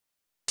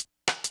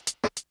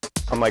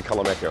I'm Mike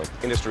Colameco,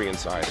 industry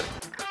insider.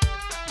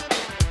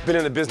 Been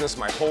in the business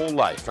my whole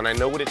life, and I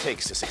know what it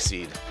takes to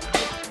succeed.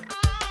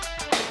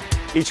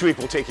 Each week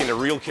we'll take you into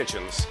real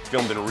kitchens,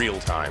 filmed in real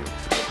time.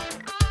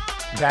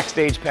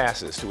 Backstage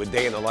passes to a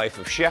day in the life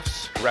of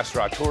chefs,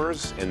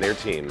 restaurateurs, and their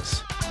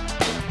teams.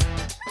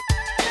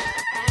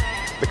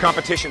 The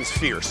competition's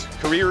fierce.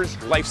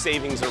 Careers, life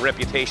savings, and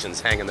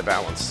reputations hang in the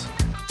balance.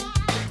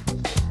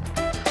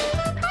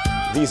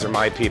 These are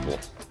my people,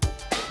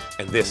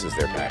 and this is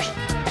their passion.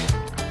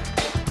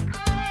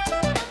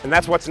 And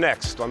that's what's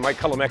next on Mike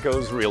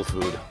Colameco's Real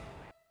Food.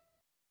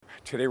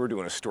 Today we're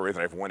doing a story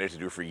that I've wanted to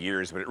do for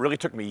years, but it really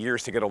took me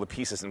years to get all the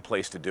pieces in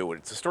place to do it.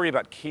 It's a story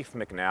about Keith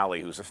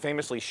McNally, who's a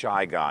famously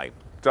shy guy.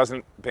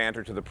 Doesn't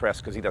banter to the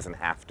press because he doesn't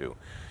have to.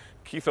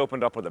 Keith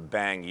opened up with a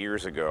bang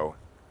years ago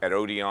at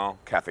Odeon,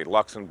 Cafe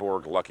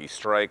Luxembourg, Lucky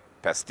Strike,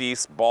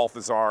 Pastis,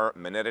 Balthazar,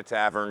 Minetta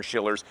Tavern,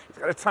 Shillers. He's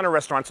got a ton of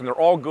restaurants and they're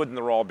all good and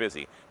they're all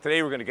busy.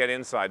 Today we're going to get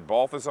inside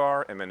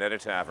Balthazar and Minetta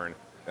Tavern.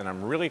 And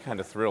I'm really kind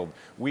of thrilled.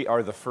 We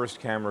are the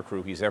first camera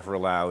crew he's ever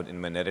allowed in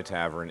Minetta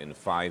Tavern in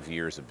 5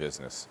 years of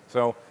business.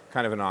 So,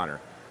 kind of an honor.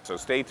 So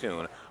stay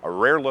tuned. A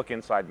rare look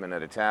inside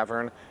Minetta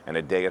Tavern and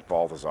a day at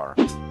Balthazar.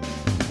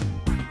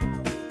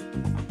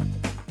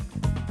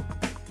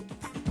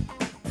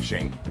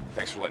 Shane,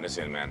 thanks for letting us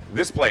in, man.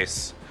 This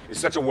place is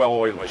such a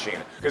well-oiled machine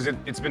because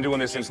it's been doing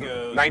this since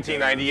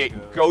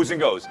 1998. Goes and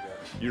goes.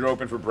 You're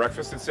open for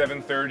breakfast at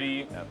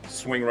 7:30,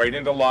 swing right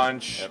into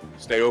lunch,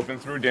 stay open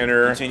through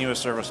dinner. Continuous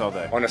service all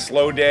day. On a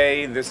slow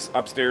day, this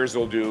upstairs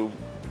will do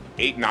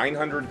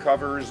 800-900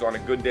 covers. On a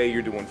good day,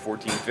 you're doing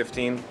 14,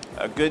 15.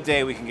 A good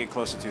day, we can get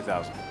close to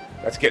 2,000.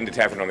 That's getting to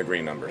Tavern on the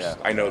Green numbers. Yeah.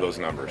 I know those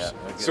numbers.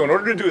 Yeah, so in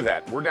order to do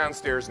that, we're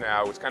downstairs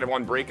now. It's kind of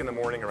on break in the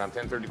morning, around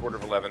 10:30, quarter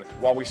of 11.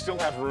 While we still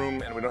have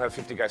room and we don't have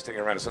 50 guys sticking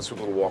around us, let's do a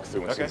little walk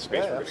through and see the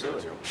space we're going to go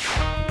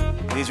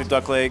to. These are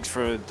duck legs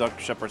for duck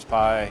shepherd's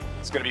pie.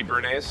 It's going to be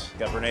béarnaise.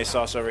 Got béarnaise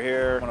sauce over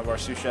here. One of our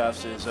sous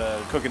chefs is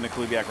cooking the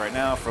Kulibiak right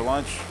now for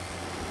lunch.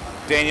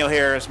 Daniel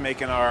here is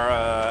making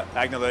our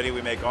agnolotti.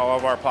 We make all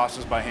of our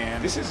pastas by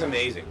hand. This is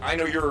amazing. I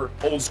know you're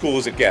old school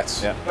as it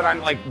gets, but I'm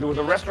like, with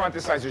a restaurant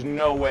this size, there's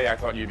no way I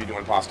thought you'd be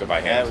doing pasta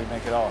by hand. Yeah, we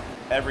make it all.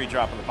 Every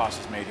drop of the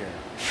pasta is made here.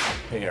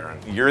 Hey, Aaron,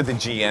 you're the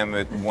GM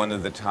at one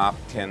of the top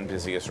 10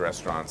 busiest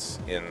restaurants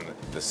in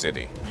the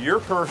city. Your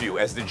purview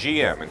as the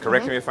GM, and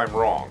correct me if I'm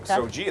wrong,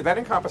 so that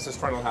encompasses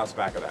front of the house,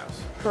 back of the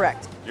house.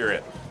 Correct. You're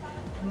it.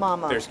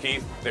 Mama. There's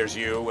Keith, there's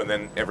you, and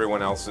then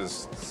everyone else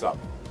is sub.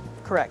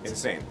 Correct.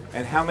 Insane.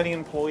 And how many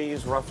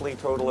employees roughly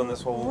total in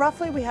this whole?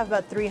 Roughly, we have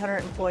about 300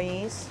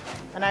 employees,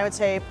 and I would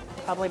say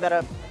probably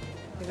about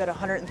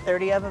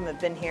 130 of them have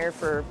been here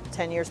for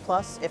 10 years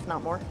plus, if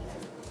not more.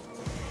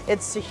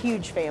 It's a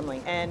huge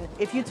family, and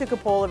if you took a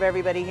poll of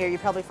everybody here,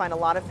 you'd probably find a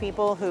lot of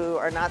people who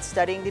are not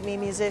studying to be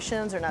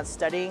musicians or not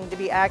studying to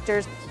be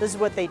actors. This is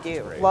what they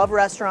do. Love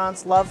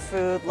restaurants, love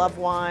food, love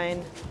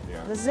wine.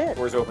 Yeah. This is it.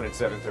 Doors open at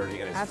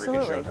 7:30 and it's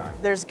freaking showtime.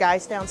 There's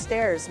guys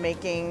downstairs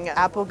making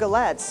apple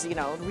galettes, you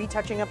know,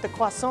 retouching up the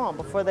croissant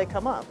before they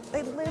come up.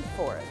 They live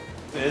for it.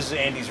 This is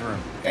Andy's room.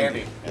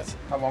 Andy, yes.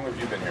 How long have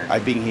you been here?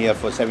 I've been here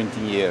for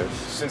 17 years.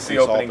 Since the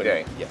opening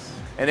day? Yes.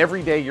 And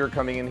every day you're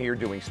coming in here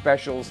doing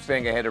specials,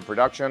 staying ahead of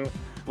production.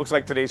 Looks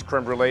like today's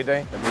creme brulee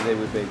day. Every day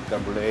we bake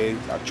creme brulee,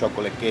 a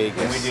chocolate cake.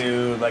 When we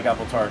do like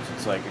apple tarts,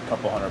 it's like a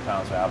couple 100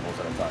 pounds of apples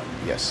at a time.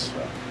 Yes.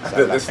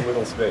 So this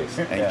little space.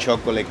 And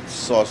chocolate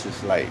sauce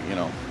is like, you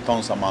know,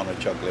 tons amount of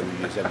chocolate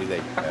we use every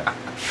day.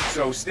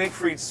 So steak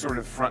frites sort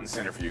of front and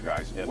center for you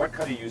guys. What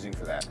cut are you using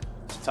for that?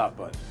 It's top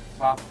butt.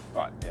 Top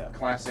butt,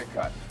 classic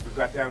cut. We've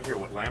got down here,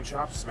 what, lamb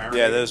chops, marinated?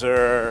 Yeah, those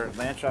are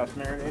lamb chops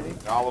marinated.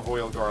 Olive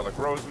oil, garlic,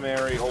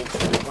 rosemary, old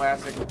school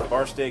classic.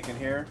 Bar steak in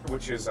here.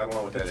 Which is, I don't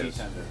know what that is.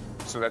 Tender.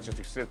 So that's just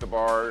you sit at the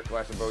bar,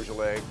 glass of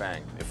Beaujolais,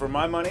 bang. For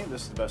my money,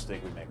 this is the best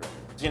steak we make right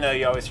here. You know,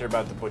 you always hear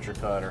about the butcher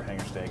cut or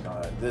hanger steak and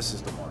all that. This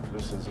is the one.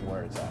 This is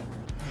where it's at.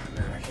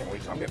 Man, I can't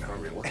wait till I'm getting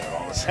hungry looking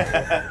at all this.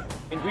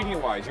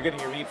 Ingredient-wise, you're getting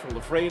your meat from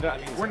La Pravda. I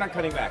mean, we're not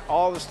cutting back.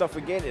 All the stuff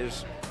we get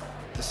is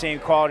the same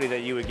quality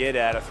that you would get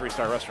at a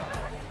 3-star restaurant.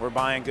 We're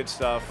buying good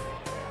stuff.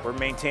 We're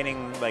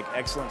maintaining like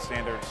excellent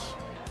standards.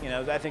 You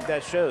know, I think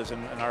that shows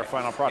in our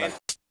final product.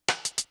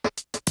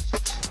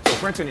 So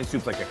French onion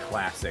soup's like a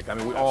classic. I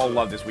mean, we all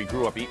love this. We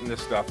grew up eating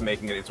this stuff,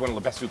 making it. It's one of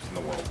the best soups in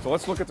the world. So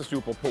let's look at the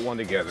soup. We'll put one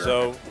together.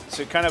 So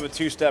it's kind of a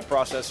 2-step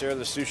process here.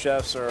 The sous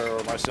chefs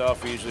or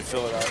myself, we usually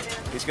fill it up.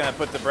 He's going to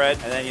put the bread,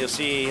 and then you'll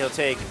see he'll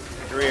take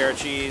Gruyere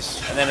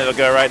cheese, and then it'll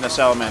go right in the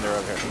salamander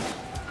over here.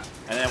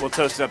 And then we'll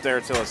toast it up there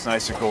until it's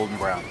nice and golden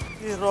brown.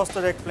 This is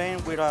roasted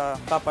eggplant with a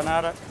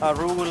papanada,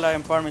 arugula,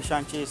 and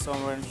Parmesan cheese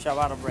over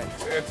ciabatta bread.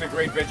 It's a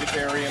great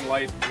vegetarian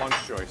light lunch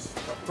choice.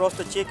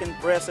 Roasted chicken,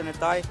 breast and a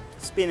thigh,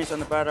 spinach on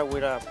the batter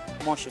with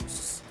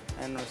mushrooms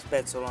and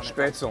spätzle on it.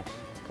 Spätzle.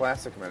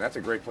 Classic, man. That's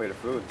a great plate of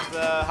food.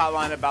 The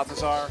hotline at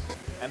Balthazar.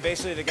 And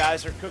basically the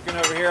guys are cooking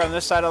over here on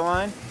this side of the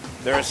line.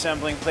 They're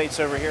assembling plates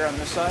over here on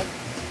this side.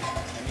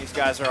 And these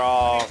guys are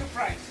all,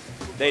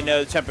 they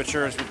know the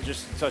temperatures with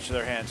just a touch of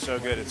their hands. So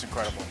good, it's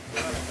incredible.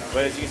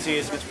 But as you can see,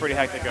 it's pretty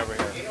hectic over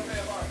here.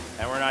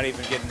 And we're not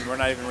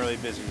even really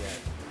busy yet.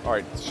 All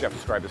right, chef,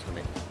 describe this to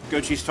me.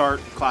 Goat cheese tart,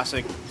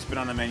 classic. It's been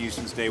on the menu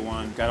since day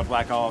one. Got a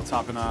black olive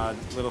tapenade,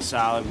 little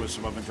salad with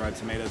some oven-dried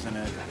tomatoes in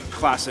it.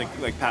 Classic,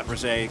 like pâte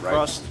brisée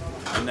crust.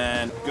 And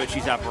then goat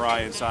cheese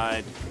appareil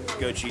inside,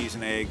 goat cheese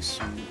and eggs,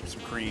 and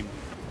some cream.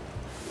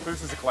 So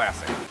this is a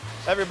classic.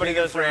 Everybody Big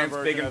in does their own France,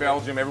 version big in of it.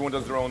 Belgium, everyone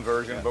does their own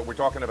version, but we're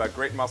talking about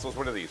great mussels.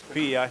 What are these?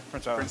 PEI,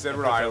 Prince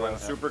Edward Island,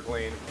 super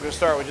clean. We're gonna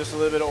start with just a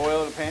little bit of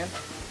oil in the pan.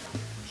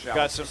 Shallots.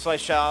 Got some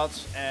sliced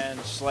shallots and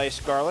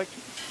sliced garlic.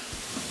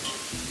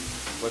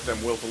 Let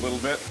them wilt a little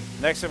bit.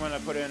 Next, I'm gonna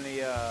put in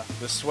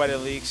the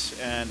sweated leeks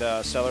and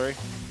celery.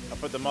 I'll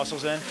put the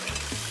mussels in.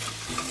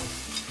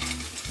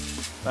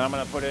 Then I'm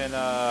gonna put in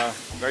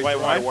Nice white dry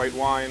wine. white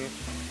wine.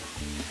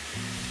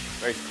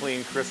 Nice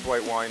clean, crisp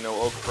white wine, no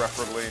oak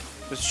preferably.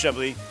 This is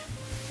Chablis.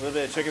 A little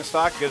bit of chicken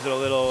stock gives it a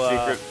little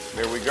Secret,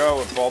 there we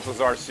go,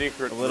 Balthazar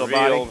secret a little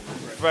revealed. body.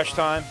 Fresh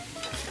thyme.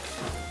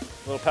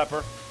 A little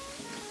pepper.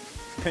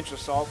 Pinch of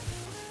salt.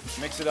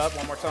 Mix it up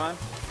one more time,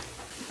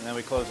 and then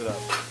we close it up.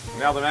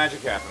 Now the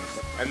magic happens.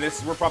 And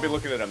this, we're probably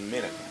looking at a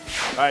minute.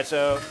 All right,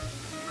 so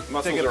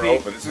Mussels Take a are peek.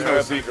 open. This is They're no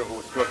open. secret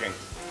what's cooking.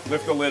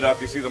 Lift the lid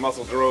up, you see the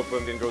mussels are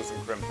open, then goes some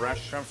creme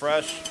fraiche. creme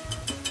fraiche.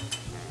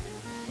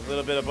 A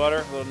little bit of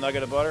butter, a little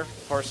nugget of butter,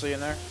 parsley in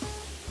there.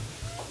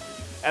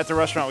 At the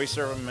restaurant, we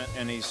serve them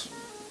in these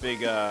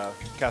big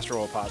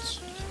casserole pots.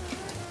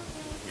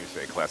 You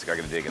say classic, I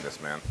gotta dig in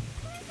this, man.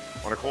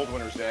 On a cold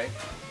winter's day,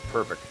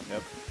 perfect.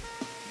 Yep.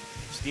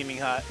 Steaming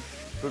hot.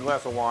 Good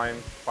glass of wine,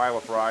 pile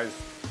of fries.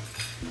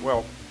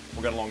 Well,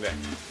 we've got a long day.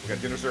 We've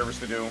got dinner service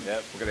to do.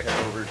 Yep. We're gonna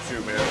head over to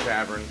Minetta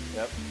Tavern.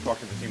 Yep. Talk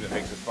to the team that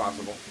makes this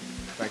possible.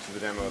 Thanks for the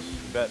demos.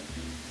 You bet.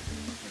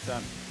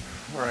 Anytime.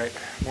 All right,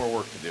 more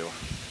work to do.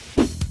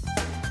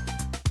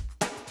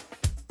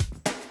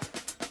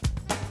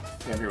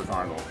 I'm here with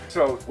Arnold.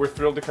 So we're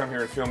thrilled to come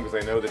here and film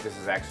because I know that this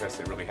is access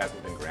that really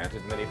hasn't been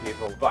granted to many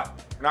people. But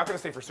we're not going to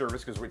stay for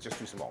service because we're just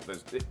too small.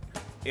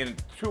 In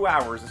 2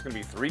 hours, it's going to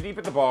be 3 deep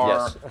at the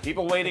bar, Yes.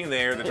 people waiting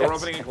there, the door Yes.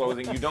 opening and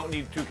closing. You don't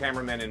need 2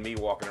 cameramen and me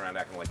walking around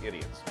acting like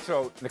idiots.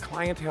 So the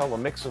clientele, a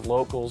mix of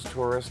locals,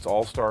 tourists,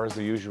 all-stars,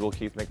 the usual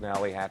Keith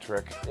McNally hat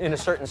trick. In a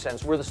certain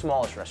sense, we're the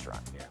smallest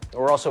restaurant. Yeah.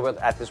 We're also,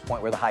 at this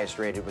point, we're the highest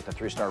rated with a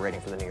 3-star rating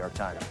for the New York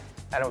Times.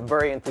 And a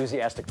very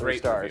enthusiastic 3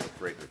 stars. Review,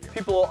 great review.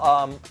 People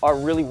are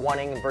really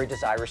wanting and very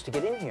desirous to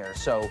get in here.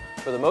 So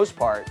for the most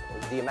part,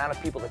 the amount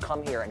of people that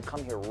come here and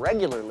come here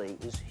regularly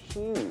is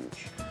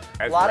huge.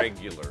 As A lot of-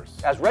 regulars.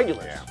 As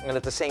regulars. Yeah. And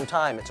at the same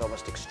time, it's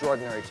almost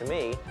extraordinary to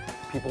me.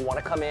 People want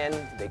to come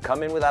in, they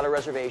come in without a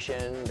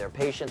reservation, they're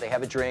patient, they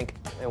have a drink,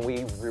 and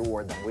we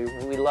reward them.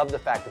 We love the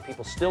fact that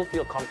people still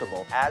feel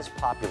comfortable, as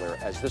popular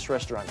as this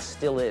restaurant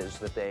still is,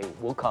 that they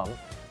will come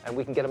and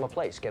we can get them a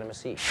place, get them a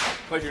seat.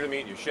 Pleasure to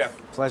meet you, Chef.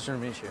 Pleasure to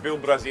meet you. Bill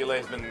Brasile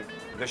has been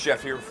the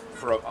chef here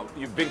for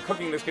you've been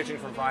cooking in this kitchen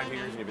for 5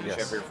 years and you've been the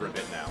Yes. chef here for a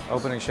bit now.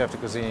 Opening chef de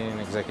cuisine,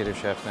 executive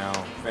chef now.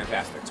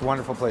 Fantastic. It's a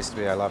wonderful place to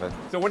be. I love it.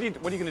 So what are you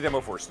going to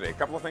demo for us today? A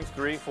couple of things,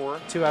 3, 4?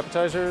 2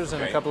 appetizers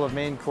and Okay. a couple of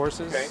main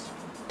courses. Okay.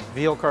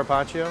 Veal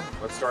carpaccio.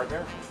 Let's start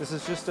there. This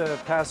is just a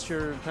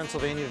pastured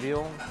Pennsylvania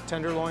veal,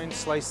 tenderloin,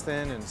 sliced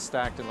thin and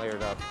stacked and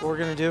layered up. What we're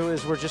going to do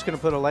is we're just going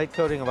to put a light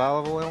coating of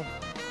olive oil,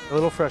 a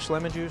little fresh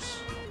lemon juice,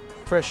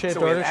 fresh shaved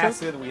So we have artichoke,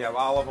 acid, we have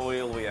olive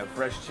oil, we have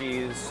fresh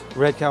cheese.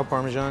 red cow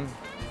parmesan.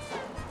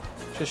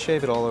 Just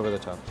shave it all over the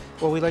top.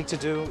 What we like to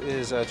do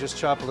is just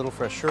chop a little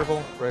fresh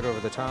chervil right over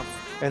the top.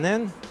 And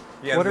then,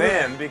 Yeah, whatever-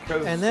 then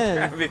because and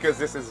then- because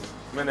this is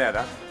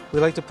Minetta, we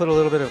like to put a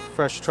little bit of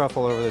fresh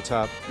truffle over the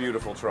top.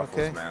 beautiful truffles,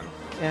 Okay. man.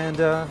 And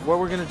what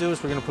we're going to do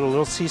is we're going to put a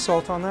little sea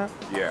salt on that,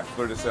 Yeah,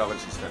 fleur de sel and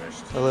she's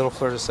finished. a little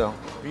fleur de sel.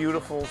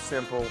 Beautiful,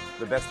 simple,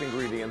 the best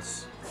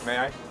ingredients. May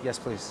I? Yes,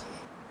 please.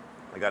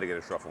 I got to get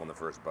a truffle in the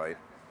first bite.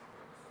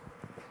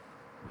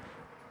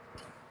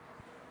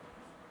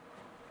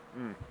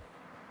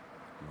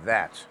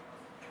 That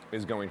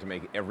is going to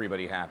make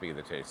everybody happy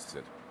that tastes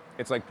it.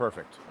 It's like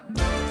perfect.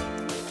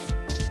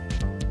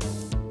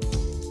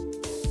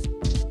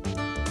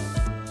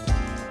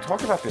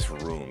 Talk about this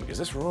room, because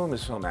this room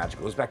is so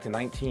magical. It goes back to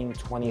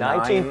 1929.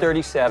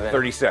 1937.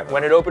 37.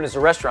 When it opened as a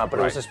restaurant, but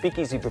it was Right. a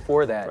speakeasy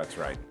before that. That's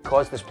right.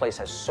 Because this place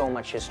has so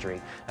much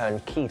history,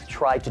 and Keith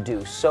tried to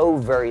do so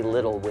very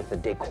little with the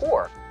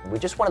decor. We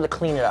just wanted to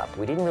clean it up.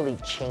 We didn't really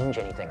change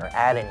anything or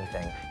add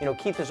anything. You know,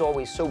 Keith is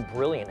always so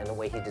brilliant in the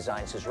way he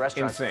designs his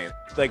restaurants. Insane.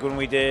 Like when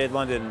we did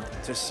London,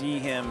 to see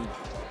him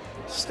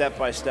step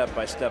by step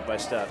by step by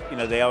step. You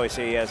know, they always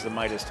say he has the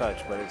Midas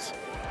touch, but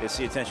it's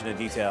the attention to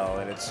detail,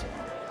 and it's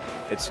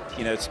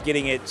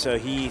getting it so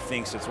he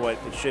thinks it's what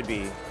it should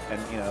be, and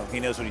he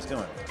knows what he's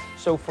doing.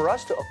 So for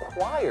us to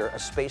acquire a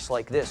space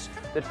like this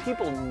that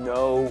people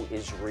know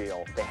is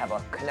real, they have a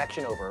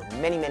connection over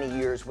many, many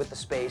years with the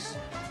space,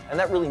 and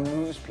that really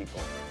moves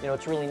people. You know,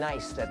 it's really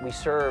nice that we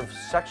serve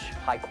such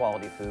high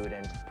quality food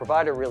and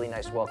provide a really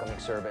nice welcoming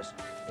service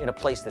in a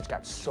place that's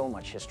got so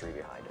much history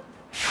behind it.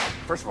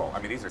 First of all, I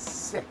mean, these are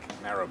sick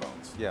marrow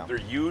bones. Yeah. They're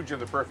huge and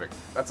they're perfect.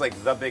 That's like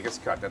the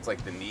biggest cut. That's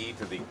like the knee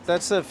to the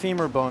That's the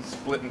femur bone.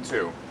 split in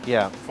 2,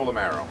 Yeah. full of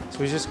marrow. So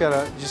we just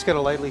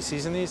gotta lightly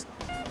season these,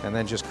 and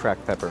then just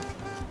cracked pepper.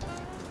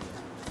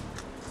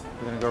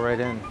 We're gonna go right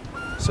in.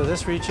 So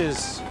this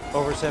reaches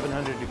over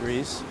 700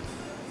 degrees,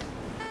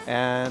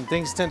 and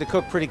things tend to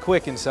cook pretty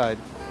quick inside.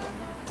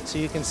 So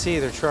you can see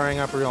they're charring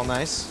up real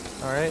nice.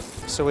 All right,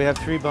 so we have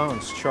 3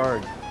 bones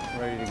charred,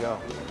 ready to go.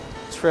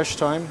 It's fresh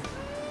thyme,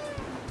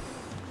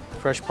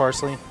 fresh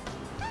parsley,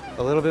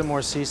 a little bit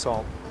more sea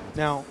salt.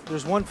 Now,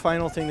 there's one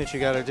final thing that you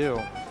gotta do,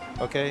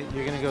 okay?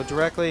 You're gonna go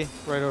directly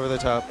right over the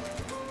top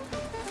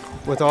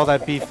with all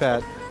that beef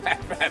fat,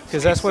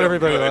 because that's what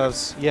everybody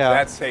loves. Yeah.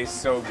 That tastes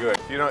so good.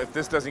 You know, if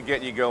this doesn't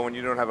get you going,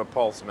 you don't have a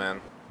pulse,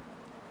 man.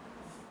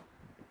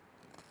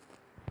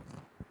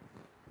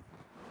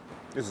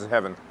 This is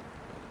heaven.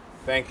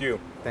 Thank you.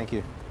 Thank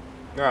you.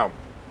 Now,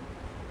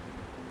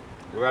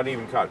 without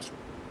even cuts,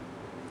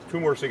 2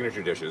 more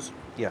signature dishes.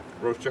 Yeah.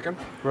 Roast chicken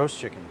Roast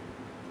chicken.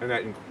 and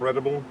that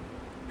incredible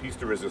piece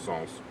de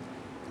resistance,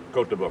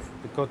 côte de boeuf.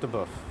 The côte de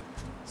boeuf.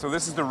 So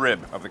this is the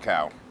rib of the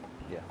cow.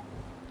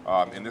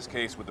 Yeah. In this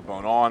case, with the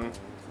bone on,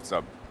 it's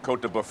a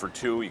côte de boeuf for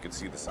 2. You can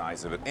see the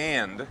size of it,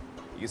 and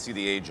you can see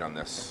the age on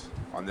this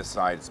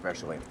side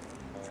especially.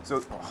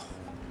 So, oh,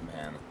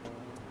 man,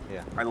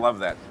 Yeah. I love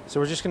that. So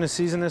we're just gonna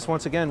season this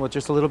once again with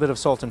just a little bit of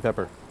salt and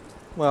pepper.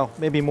 Well,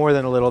 maybe more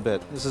than a little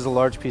bit. This is a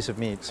large piece of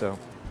meat, so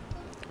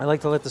I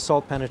like to let the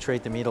salt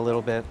penetrate the meat a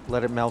little bit,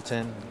 let it melt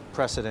in,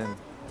 press it in.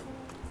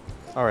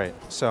 All right,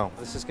 so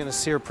this is gonna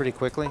sear pretty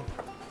quickly.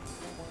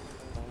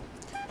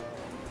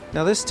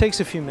 Now this takes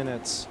a few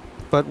minutes,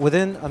 but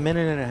within a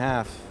minute and a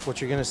half, what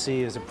you're gonna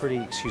see is a pretty,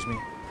 excuse me.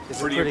 is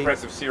a Pretty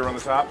impressive sear on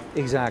the top.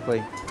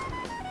 Exactly.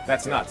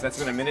 That's nuts. That's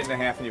been a minute and a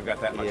half and you've got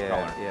that much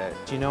color. Yeah.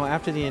 Do you know,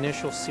 after the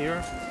initial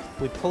sear,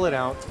 we pull it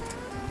out,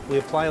 we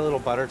apply a little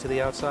butter to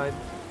the outside.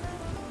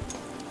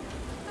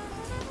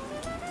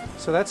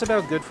 So that's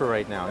about good for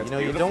right now. That's you know,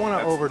 beautiful. you don't want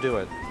to That's overdo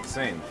it.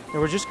 Insane.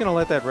 And we're just going to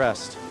let that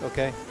rest,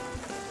 okay?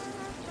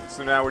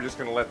 So now we're just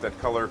going to let that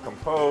color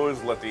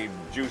compose, let the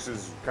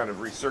juices kind of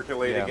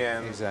recirculate Yeah,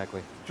 again.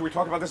 exactly. Should we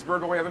talk about this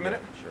bird while we have a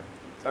minute? Sure.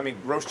 I mean,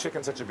 roast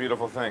chicken's such a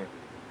beautiful thing.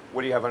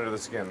 What do you have under the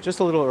skin? Just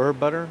a little herb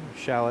butter,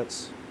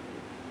 shallots,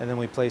 and then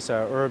we place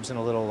our herbs and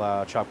a little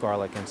chopped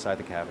garlic inside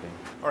the cavity.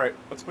 All right,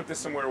 let's put this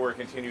somewhere where it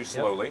continues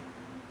slowly,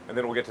 and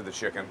then we'll get to the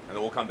chicken, and then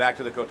we'll come back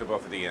to the côte de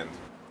boeuf at the end.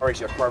 All right,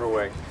 Chef, carve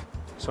away.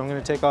 So I'm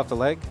going to take off the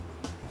leg,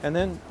 and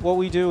then what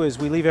we do is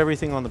we leave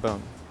everything on the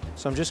bone.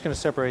 So I'm just going to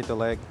separate the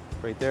leg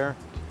right there,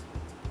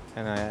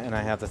 and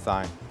I have the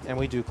thigh. And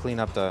we do clean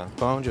up the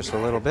bone just a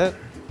little bit.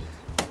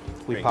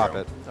 We Bingo. pop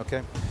it,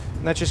 okay?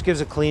 And that just gives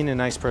a clean and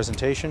nice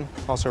presentation.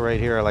 Also right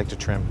here, I like to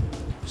trim.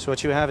 So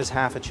what you have is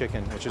half a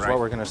chicken, which is Right. what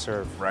we're going to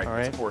serve. Right, All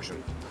it's right. a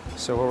portion.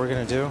 So what we're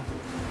going to do,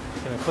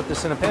 we're going to put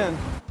this in a pan.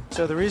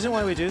 So the reason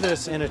why we do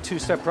this in a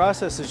 2-step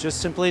process is just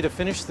simply to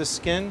finish the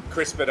skin,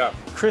 Crisp it up.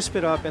 crisp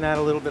it up, and add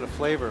a little bit of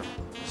flavor.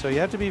 So you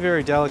have to be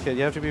very delicate.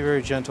 You have to be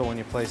very gentle when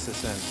you place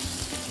this in.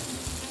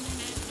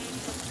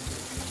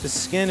 The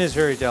skin is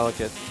very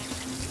delicate.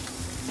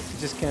 You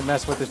just can't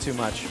mess with it too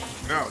much.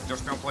 No,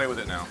 just don't play with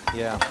it now.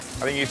 Yeah.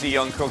 I think you see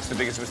young cooks, the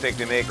biggest mistake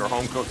they make, or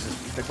home cooks,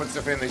 is they put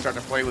stuff in, they start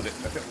to play with it.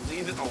 That's it.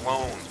 Leave it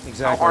alone.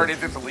 Exactly. How hard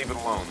is it to leave it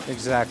alone?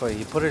 Exactly.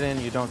 You put it in,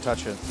 you don't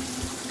touch it.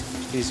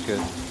 He's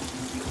good.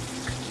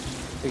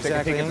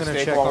 Exactly. peek at I'm the going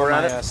to steak check while on we're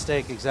my at it?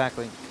 steak.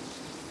 Exactly.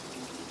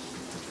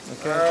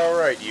 Okay. All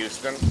right,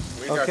 Houston,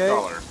 we got Okay.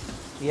 color.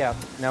 Yeah.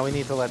 Now we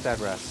need to let that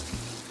rest.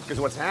 Because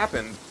what's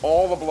happened,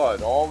 all the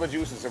blood, all the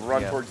juices have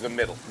run Yeah. towards the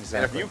middle.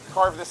 Exactly. And if you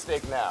carve this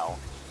steak now,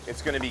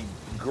 it's going to be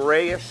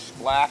grayish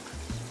black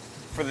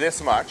for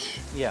this much.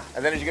 Yeah.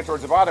 And then as you get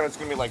towards the bottom, it's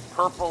going to be like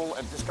purple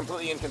and just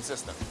completely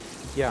inconsistent.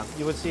 Yeah,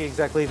 you would see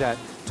exactly that.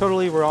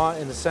 Totally raw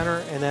in the center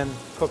and then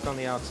cooked on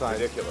the outside.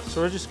 Ridiculous.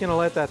 So we're just going to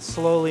let that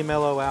slowly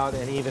mellow out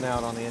and even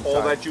out on the inside.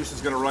 All that juice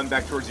is going to run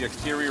back towards the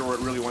exterior where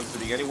it really wants to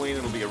be anyway, and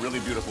it'll be a really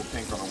beautiful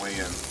pink on the way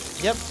in.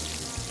 Yep.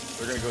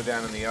 We're going to go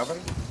down in the oven.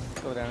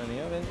 Go down in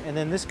the oven. And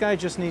then this guy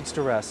just needs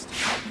to rest.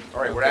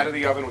 All right, we're out of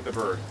the oven with the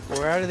bird.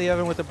 We're out of the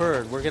oven with the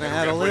bird. We're going to And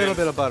add we're a gonna put little in-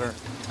 bit of butter.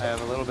 I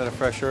have a little bit of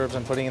fresh herbs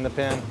I'm putting in the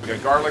pan. We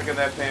got garlic in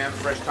that pan,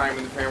 fresh thyme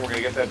in the pan. We're going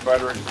to get that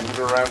butter and just move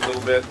it around a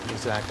little bit.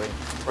 Exactly.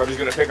 Butter's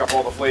going to pick up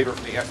all the flavor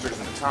from the esters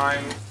and the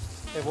thyme.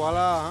 Et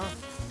voila, huh?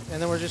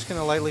 And then we're just going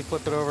to lightly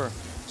flip it over.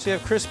 So you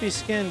have crispy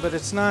skin, but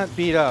it's not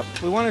beat up.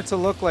 We want it to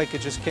look like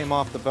it just came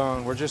off the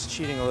bone. We're just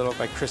cheating a little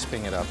by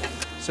crisping it up.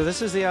 So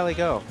this is the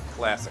aligot.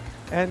 Classic.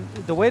 And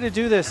the way to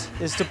do this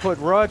is to put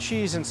raw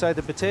cheese inside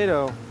the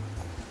potato,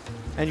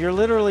 and you're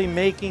literally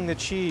making the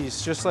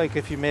cheese, just like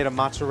if you made a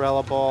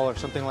mozzarella ball or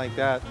something like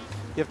that.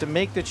 You have to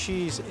make the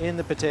cheese in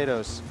the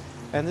potatoes.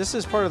 And this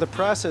is part of the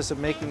process of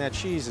making that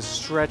cheese, is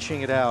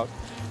stretching it out.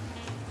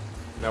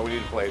 Now we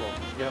need a plate.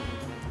 Yep.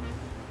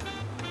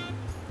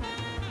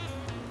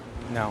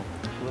 Now,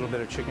 a little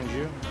bit of chicken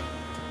jus.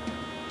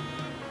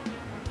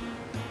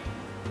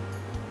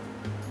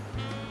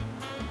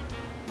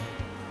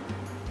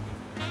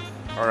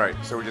 All right,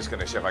 so we're just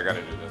gonna, Chef, I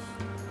gotta do this.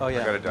 Oh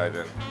yeah. I gotta dive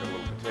in. Get a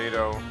little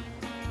potato,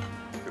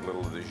 get a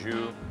little of the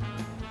jus.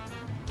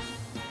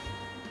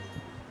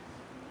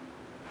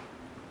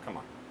 Come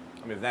on.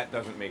 I mean, if that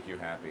doesn't make you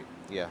happy.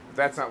 Yeah. If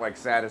that's not like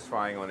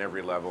satisfying on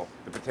every level.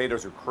 The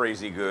potatoes are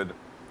crazy good.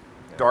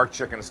 Dark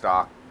chicken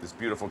stock, This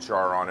beautiful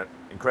char on it.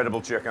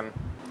 Incredible chicken.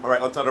 All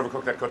right, let's not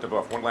overcook that Côte de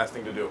Boeuf. One last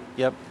thing to do.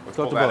 Yep. Let's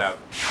Côte pull de that Boeuf. out.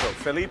 So,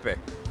 Felipe,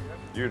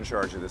 you're in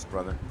charge of this,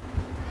 brother.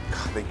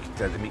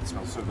 God, the meat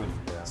smells so good.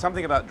 Yeah.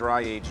 Something about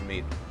dry aged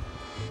meat.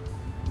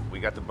 We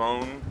got the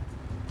bone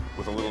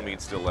with a little meat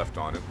still left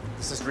on it.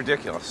 This is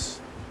ridiculous.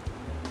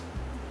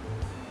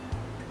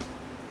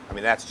 I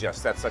mean, that's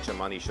such a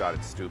money shot,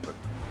 it's stupid.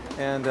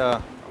 And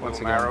A once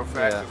little again, marrow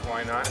fat, yeah. just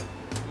why not?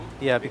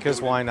 Yeah,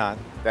 because why not?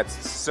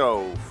 That's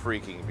so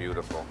freaking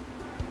beautiful.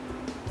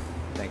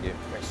 Thank you.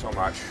 Thanks so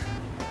much.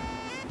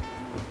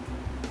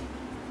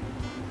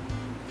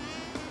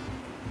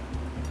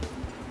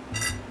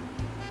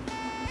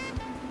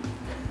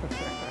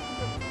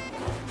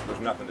 There's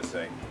nothing to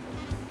say.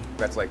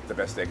 That's like the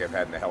best steak I've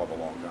had in a hell of a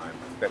long time.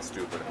 That's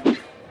stupid.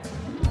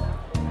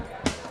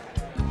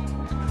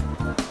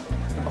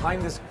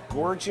 Behind this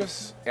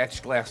gorgeous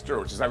etched glass door,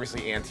 which is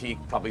obviously antique,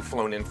 probably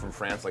flown in from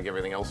France like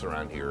everything else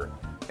around here.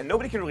 And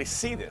nobody can really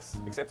see this,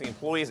 except the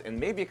employees and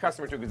maybe a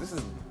customer too, because this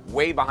is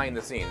way behind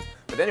the scenes.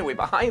 But anyway,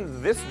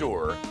 behind this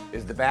door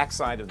is the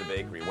backside of the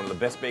bakery, one of the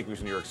best bakeries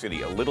in New York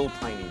City, a little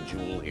tiny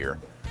jewel here.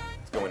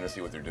 Let's go in and see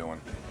what they're doing.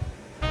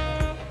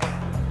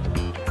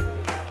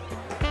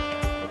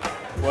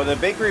 Well, the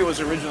bakery was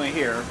originally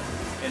here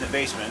in the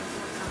basement,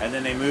 and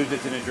then they moved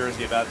it to New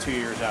Jersey about 2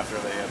 years after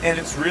they opened. And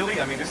it's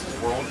really, I mean, this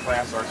is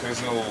world-class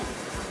artisanal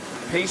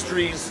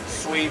pastries,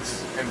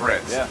 sweets, and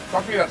breads. Yeah.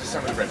 Talk to me about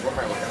some of the breads. What am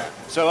I looking at?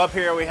 So up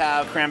here we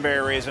have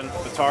cranberry raisin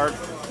batard,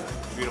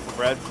 beautiful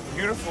bread.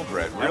 Beautiful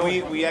bread, And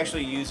really. we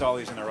actually use all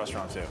these in the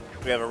restaurant too.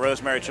 We have a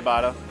rosemary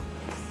ciabatta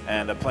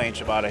and a plain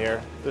ciabatta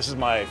here. This is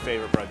my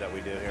favorite bread that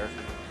we do here.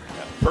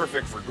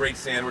 Perfect for great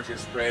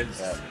sandwiches,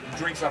 breads,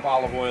 drinks up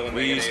olive oil and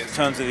We use mayonnaise.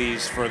 tons of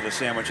these for the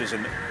sandwiches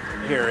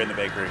here in the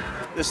bakery.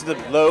 This is the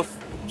loaf,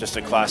 just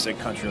a classic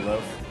country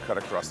loaf. Cut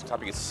across the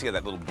top, you can see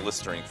that little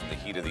blistering from the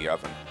heat of the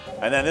oven.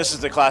 And then this is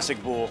the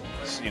classic boule,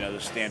 you know, the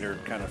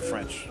standard kind of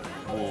French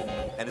boule.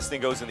 And this thing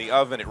goes in the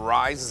oven, it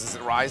rises. As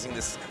it rising,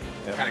 this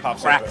kind of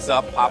pops cracks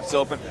up, pops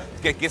open.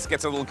 Gets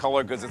a little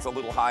color because it's a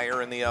little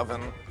higher in the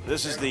oven.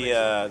 This is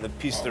the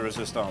piece de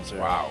resistance here.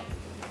 Wow.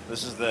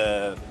 This is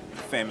the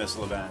famous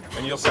levain.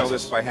 And you'll sell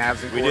this by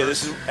halves and We quarters? do.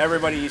 This is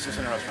everybody eats this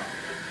in a restaurant.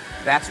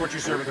 That's what you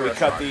serve at the We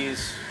restaurant? cut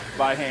these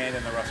by hand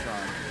in the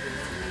restaurant.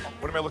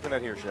 What am I looking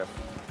at here, Chef?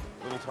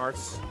 Little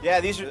tarts? Yeah,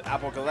 these are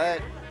apple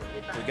galette.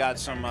 We got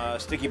some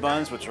sticky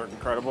buns, which are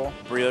incredible.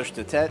 Brioche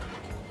de tête.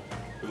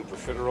 Little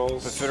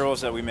profiteroles. Profiteroles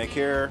that we make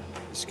here.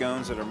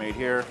 Scones that are made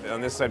here.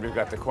 On this side, we've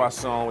got the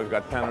croissant, we've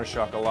got pain au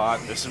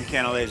chocolat. There's some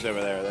cannelés over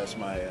there. That's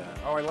my.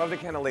 Oh, I love the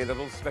cannelé, the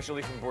little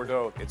specialty from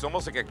Bordeaux. It's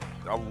almost like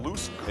a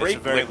loose crepe It's a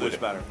very liquid. loose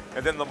batter.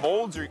 And then the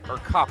molds are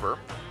copper,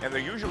 and they're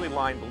usually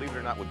lined, believe it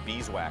or not, with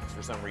beeswax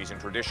for some reason,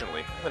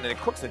 traditionally. And then it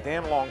cooks a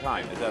damn long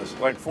time. It does.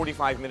 Like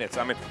 45 minutes.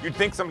 I mean, you'd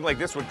think something like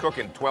this would cook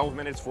in 12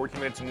 minutes, 14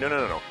 minutes.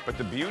 No. But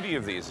the beauty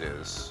of these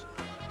is,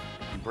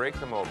 you break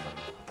them open,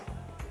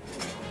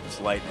 It's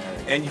light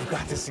and airy. and you've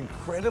got this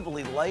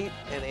incredibly light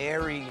and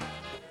airy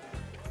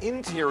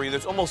interior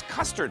that's almost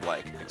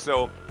custard-like.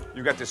 So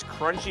you've got this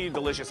crunchy,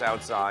 delicious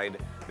outside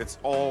that's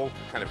all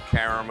kind of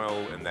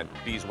caramel and that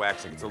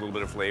beeswax that gets a little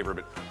bit of flavor,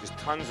 but just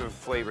tons of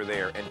flavor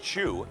there. And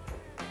chew.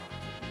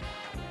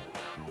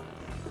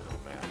 Oh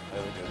man,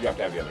 you have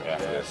to have the other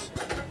half of this.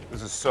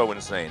 This is so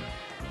insane.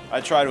 I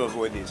try to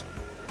avoid these.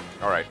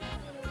 All right,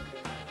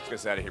 let's get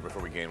us out of here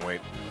before we gain weight.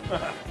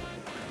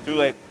 Too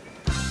late.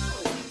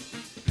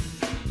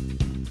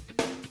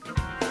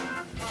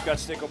 It's got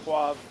stick au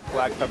poivre,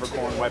 black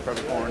peppercorn, white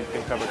peppercorn,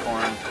 pink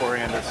peppercorn,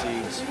 coriander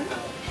seeds,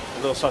 a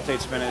little sauteed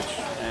spinach,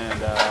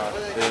 and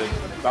the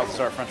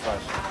Balthazar French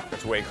fries.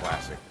 That's way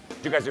classic.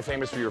 You guys are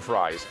famous for your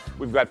fries.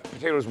 We've got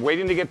potatoes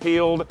waiting to get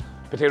peeled,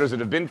 potatoes that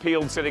have been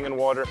peeled sitting in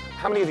water.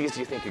 How many of these do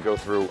you think you go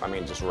through? I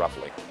mean, just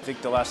roughly. I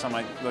think the last time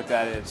I looked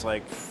at it, it's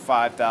like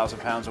 5,000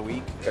 pounds a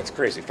week. That's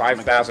crazy.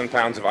 5,000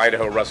 pounds of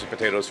Idaho russet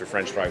potatoes for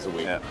French fries a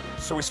week. Yeah.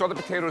 So we saw the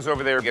potatoes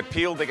over there get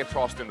peeled, they get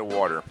tossed into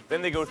water.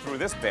 Then they go through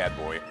this bad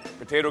boy.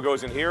 Potato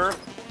goes in here.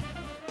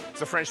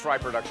 It's a French fry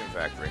production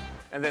factory.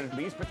 And then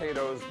these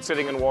potatoes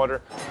sitting in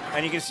water.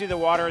 And you can see the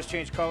water has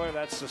changed color.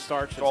 That's the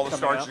starch that's All the coming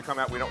starch out. to come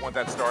out. We don't want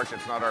that starch.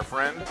 It's not our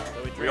friend. So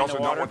we We drain also the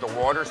don't water. want the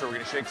water, so we're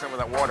going to shake some of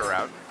that water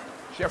out.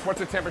 Chef, what's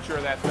the temperature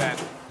of that fat?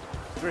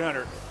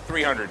 300.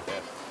 300. Yeah.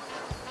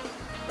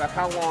 About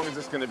how long is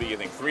this going to be, you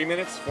think? 3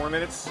 minutes? 4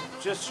 minutes?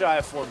 Just shy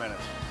of 4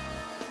 minutes.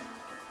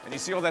 And you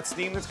see all that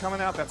steam that's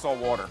coming out? That's all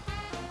water.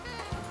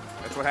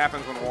 That's what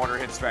happens when water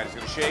hits fat. It's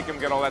going to shake them,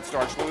 get all that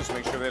starch loose,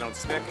 make sure they don't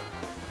stick.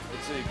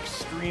 It's an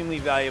extremely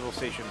valuable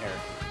station here.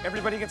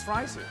 Everybody gets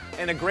fries here.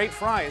 And a great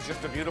fry is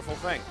just a beautiful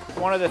thing.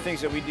 One of the things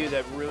that we do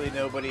that really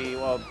nobody,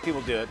 well,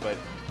 people do it, but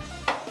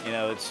you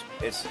know,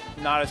 it's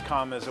not as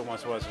common as it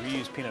once was. We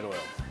use peanut oil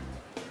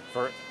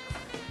for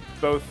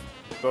both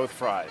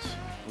fries.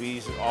 We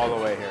use it all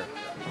the way here.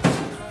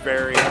 It's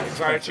very It's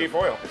not a cheap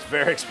oil. It's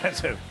very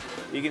expensive.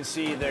 You can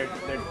see they're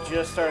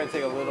just starting to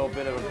take a little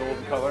bit of a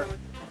golden color.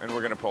 And we're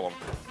going to pull them.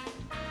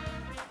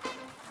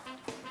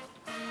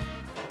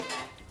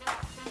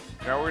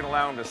 Now we're going to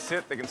allow them to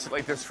sit. They can sit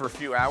like this for a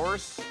few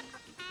hours.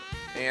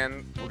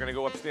 and we're gonna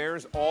go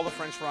upstairs. All the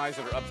French fries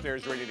that are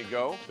upstairs ready to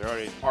go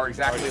They're are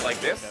exactly already like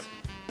this.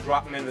 Yep.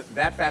 Drop them in.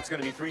 That fat's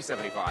gonna be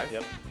 $3.75.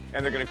 Yep.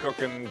 And they're gonna cook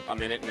in a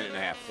minute, minute and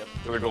a half. Yep.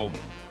 So they're golden.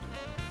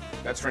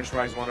 That's French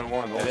fries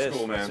 101. Old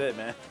school, man. That's it,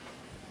 man.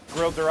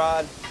 Grilled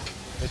dorade.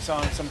 It's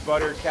on some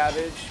buttered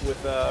cabbage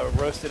with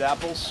roasted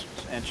apples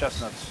and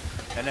chestnuts.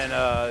 And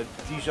then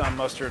Dijon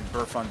mustard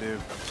beurre fondue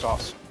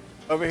sauce.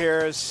 Over here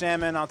is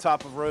salmon on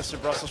top of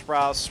roasted Brussels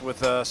sprouts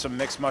with some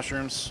mixed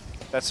mushrooms.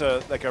 That's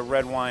like a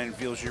red wine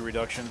veal jus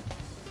reduction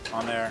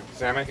on there.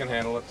 Salmon can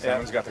handle it.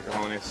 Salmon's got the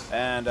cojones.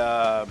 And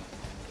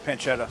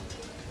pancetta.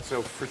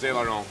 So Frisé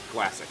Lardon,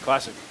 classic.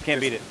 Classic.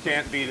 Can't beat it.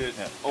 Can't beat it.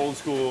 Yeah. Old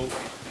school.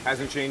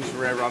 Hasn't changed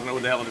forever. I don't know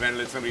what the hell invented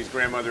it. Somebody's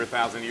grandmother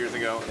 1,000 years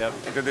ago. Yep.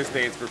 And to this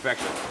day, it's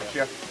perfection.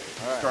 Chef,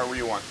 start where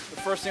you want.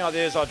 The first thing I'll do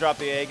is I'll drop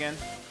the egg in.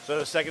 So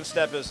the second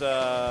step is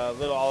a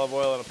little olive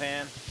oil in a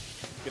pan.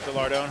 Get the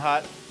lardon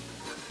hot.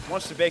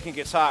 Once the bacon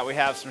gets hot, we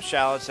have some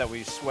shallots that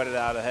we sweated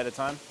out ahead of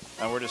time,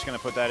 and we're just gonna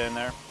put that in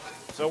there.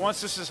 So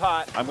once this is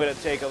hot, I'm gonna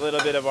take a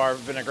little bit of our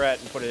vinaigrette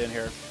and put it in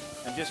here,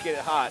 and just get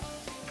it hot.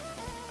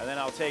 And then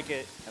I'll take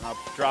it and I'll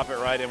drop it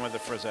right in with the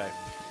frisée.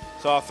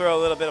 So I'll throw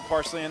a little bit of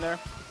parsley in there.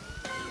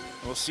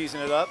 We'll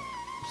season it up,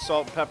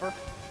 salt and pepper.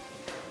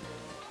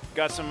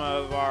 Got some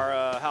of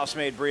our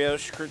house-made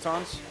brioche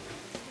croutons,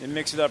 and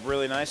mix it up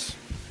really nice.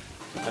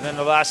 And then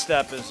the last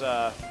step is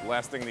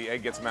Last thing, the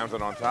egg gets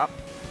mounted on top.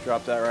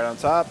 drop that right on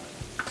top.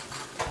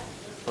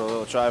 Put a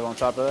little chive on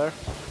top of there.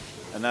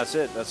 And that's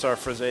it. That's our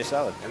frisée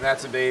salad. And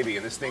that's a baby,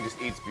 and this thing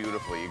just eats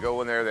beautifully. You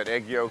go in there, that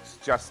egg yolk's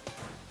just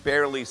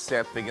barely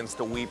set, begins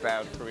to weep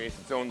out, creates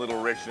its own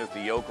little richness. The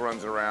yolk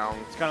runs around.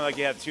 It's kind of like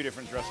you have two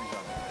different dressings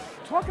on there.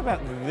 Talk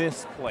about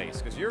this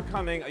place, because you're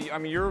coming, I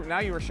mean, you're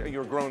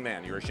a grown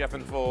man. You're a chef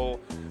in full.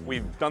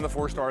 We've done the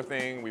 4-star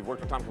thing. We've worked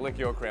with Tom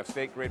Colicchio, Craft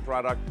Steak, great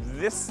product.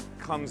 This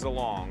comes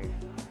along.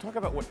 Talk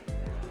about what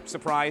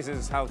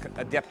surprises, how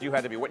adept you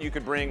had to be, what you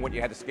could bring, what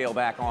you had to scale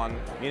back on.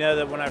 You know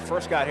that when I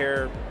first got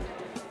here,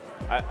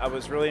 I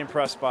was really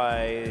impressed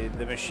by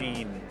the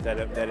machine that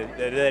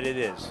it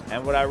is.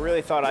 And what I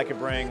really thought I could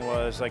bring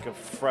was like a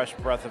fresh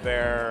breath of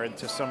air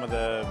into some of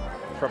the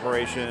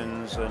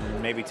preparations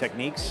and maybe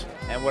techniques.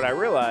 And what I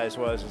realized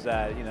was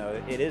that, you know,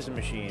 it is a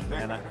machine.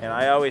 And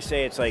I always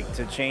say it's like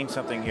to change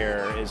something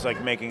here is like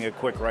making a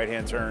quick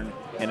right-hand turn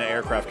in an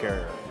aircraft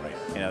carrier. Right?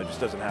 You know, it just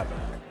doesn't happen.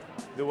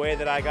 The way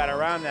that I got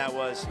around that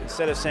was,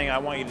 instead of saying, I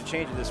want you to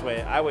change it this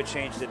way, I would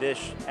change the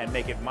dish and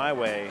make it my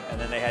way,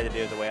 and then they had to do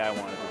it the way I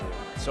wanted to do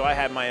it. So I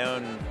had my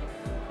own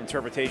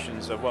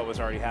interpretations of what was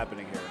already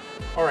happening here.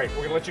 All right,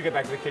 we're gonna let you get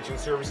back to the kitchen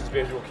services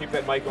visual. Keep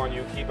that mic on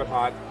you, keep it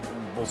hot.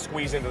 We'll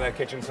squeeze into that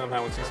kitchen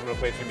somehow and see some of the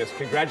plates you missed.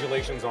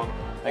 Congratulations on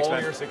all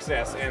your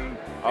success and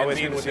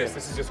being with this.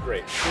 This is just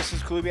great. This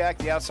is Klubiak.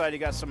 The outside you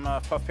got some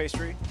puff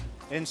pastry.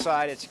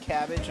 Inside it's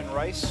cabbage and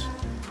rice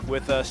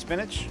with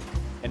spinach.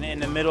 And in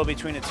the middle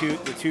between the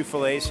two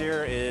fillets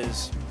here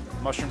is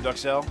mushroom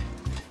duxelle.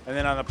 And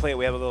then on the plate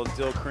we have a little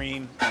dill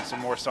cream and some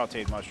more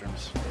sauteed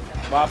mushrooms.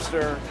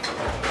 Lobster,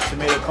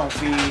 tomato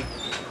confit,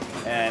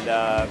 and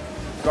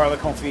garlic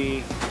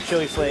confit,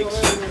 chili flakes,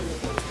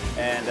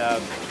 and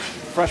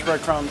fresh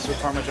breadcrumbs with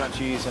Parmesan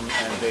cheese and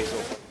basil.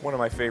 One of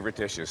my favorite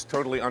dishes.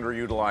 Totally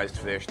underutilized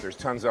fish. There's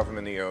tons of them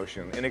in the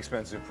ocean.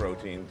 Inexpensive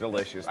protein,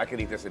 delicious. I could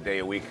eat this a day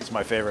a week. It's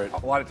my favorite.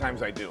 A lot of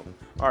times I do.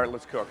 All right,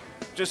 let's cook.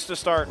 Just to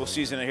start, we'll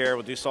season it here.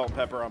 We'll do salt and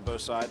pepper on both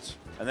sides.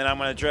 And then I'm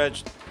gonna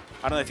dredge,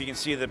 I don't know if you can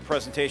see the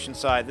presentation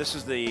side. This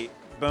is the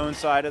bone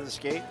side of the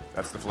skate.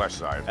 That's the flesh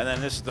side. And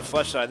then this is the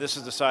flesh side. This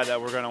is the side that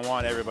we're gonna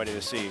want everybody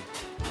to see.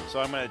 So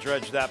I'm gonna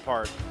dredge that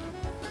part.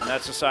 And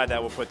that's the side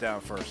that we'll put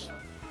down first.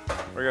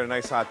 We got a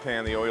nice hot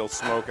pan, the oil's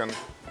smoking.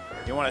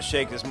 You wanna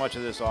shake as much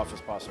of this off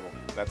as possible.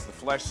 That's the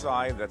flesh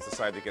side, that's the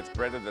side that gets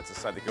breaded, that's the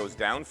side that goes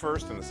down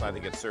first, and the side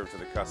that gets served to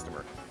the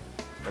customer.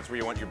 That's where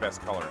you want your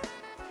best color.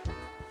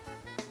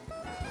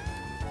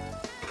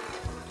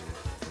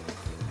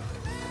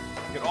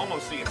 You can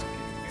almost see it.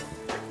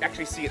 You can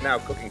actually see it now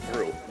cooking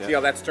through. Yeah. See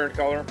how that's turned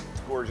color? It's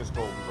gorgeous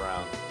golden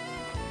brown.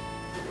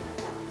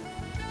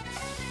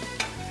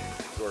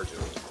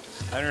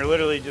 Gorgeous. And you're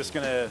literally just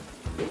gonna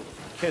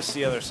kiss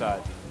the other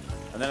side.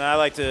 And then I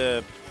like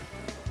to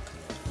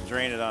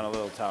drain it on a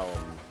little towel.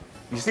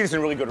 You see this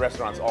in really good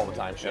restaurants all the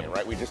time, Shane,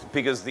 right?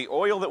 Because the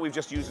oil that we've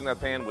just used in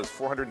that pan was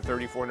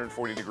 430,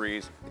 440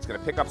 degrees. It's gonna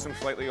pick up some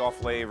slightly off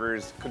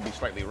flavors, could be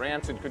slightly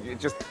rancid,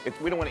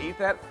 we don't wanna eat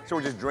that, so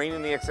we're just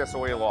draining the excess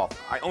oil off.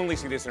 I only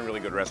see this in really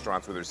good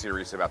restaurants where they're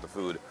serious about the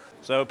food.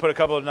 So put a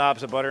couple of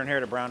knobs of butter in here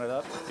to brown it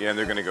up. Yeah, and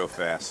they're gonna go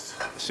fast.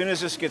 As soon as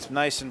this gets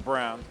nice and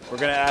brown, we're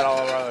gonna add all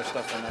of our other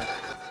stuff in there.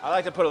 I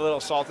like to put a little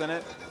salt in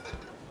it,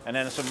 and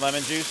then some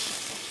lemon juice.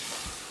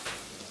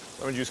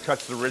 Lemon juice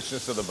cuts the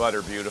richness of the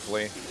butter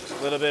beautifully.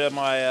 A little bit of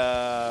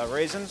my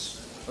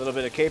raisins, a little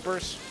bit of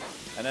capers,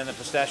 and then the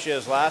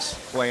pistachios last.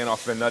 Playing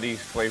off the nutty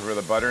flavor of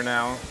the butter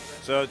now.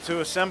 So to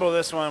assemble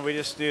this one, we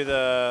just do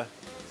the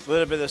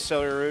little bit of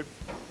celery root.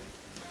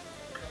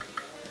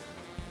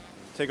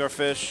 Take our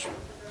fish.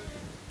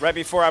 Right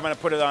before I'm gonna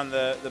put it on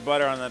the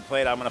butter on the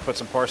plate, I'm gonna put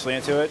some parsley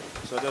into it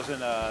so it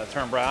doesn't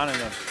turn brown in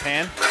the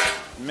pan.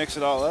 Mix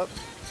it all up.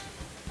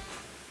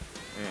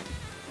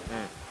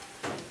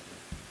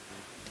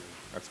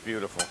 That's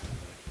beautiful.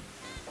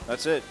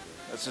 That's it.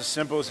 That's as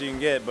simple as you can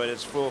get, but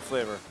it's full of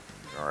flavor.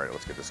 All right,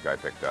 let's get this guy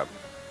picked up.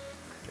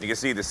 You can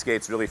see the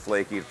skate's really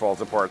flaky, it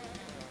falls apart.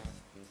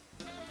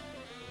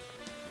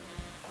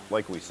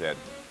 Like we said,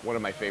 one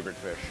of my favorite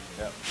fish.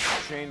 Yep.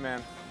 Shane,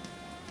 man,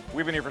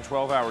 we've been here for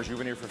 12 hours, you've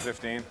been here for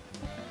 15.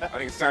 I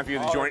think it's time for you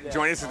to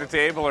join us at the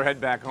table or head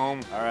back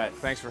home. All right.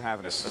 Thanks for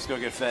having us. Let's go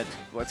get fed.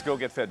 Let's go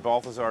get fed.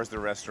 Balthazar's the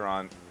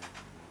restaurant.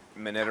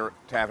 Minetta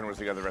Tavern was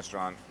the other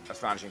restaurant.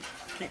 Astonishing.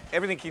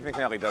 Everything Keith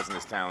McNally does in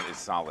this town is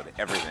solid.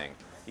 Everything.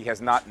 He has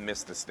not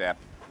missed a step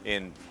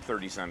in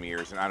 30-some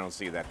years, and I don't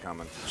see that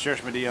coming.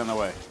 Cherche Midi on the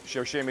way.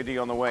 Cherche Midi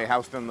on the way.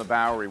 House on the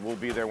Bowery. We'll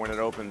be there when it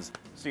opens.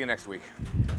 See you next week.